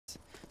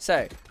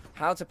So,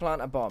 how to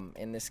plant a bomb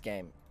in this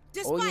game.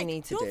 All you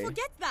need to do...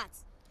 forget that.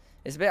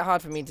 It's a bit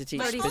hard for me to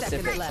teach 30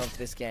 specifics seconds of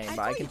this game, but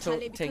I can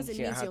teach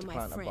you how to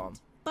plant a bomb.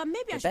 But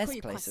maybe The I should best call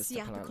you places to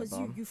Kwasia plant a because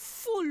bomb, you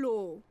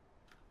follow.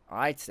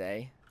 I'd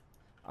say,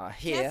 are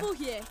here Careful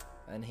here.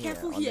 and here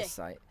Careful on here. this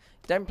site.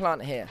 Don't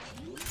plant here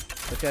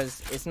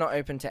because it's not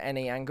open to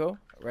any angle,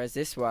 whereas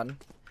this one,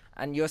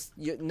 and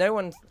no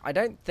one, I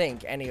don't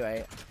think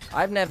anyway,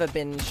 I've never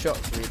been shot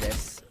through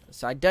this,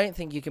 so I don't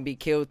think you can be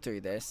killed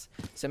through this.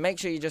 So make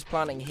sure you're just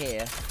planting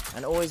here,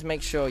 and always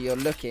make sure you're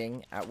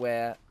looking at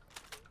the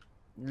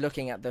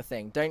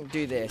thing. Don't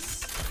do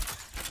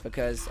this,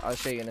 because I'll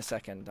show you in a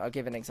second. I'll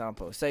give an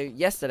example. So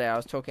yesterday I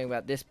was talking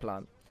about this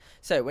plant.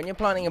 So when you're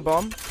planting a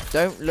bomb,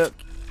 don't look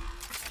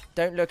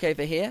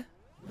over here.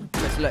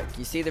 Just look,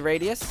 you see the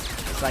radius?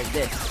 It's like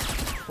this.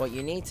 What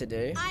you need to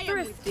do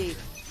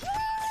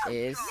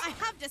is I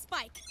have the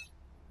spike.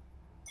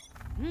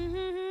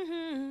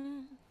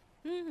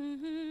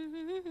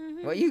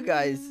 what you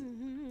guys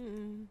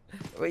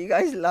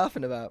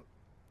laughing about?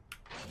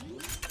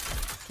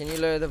 Can you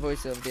lower the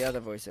voice of the other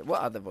voices?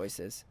 What other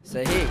voices?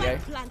 So here you go.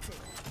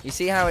 You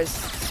see how it's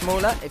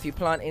smaller if you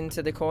plant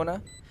into the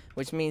corner?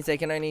 Which means they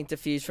can only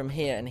defuse from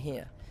here and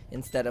here.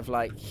 Instead of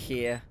like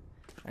here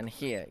and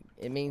here.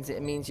 It means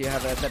you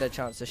have a better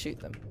chance to shoot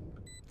them.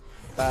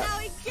 But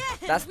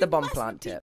that's the bomb plant tip.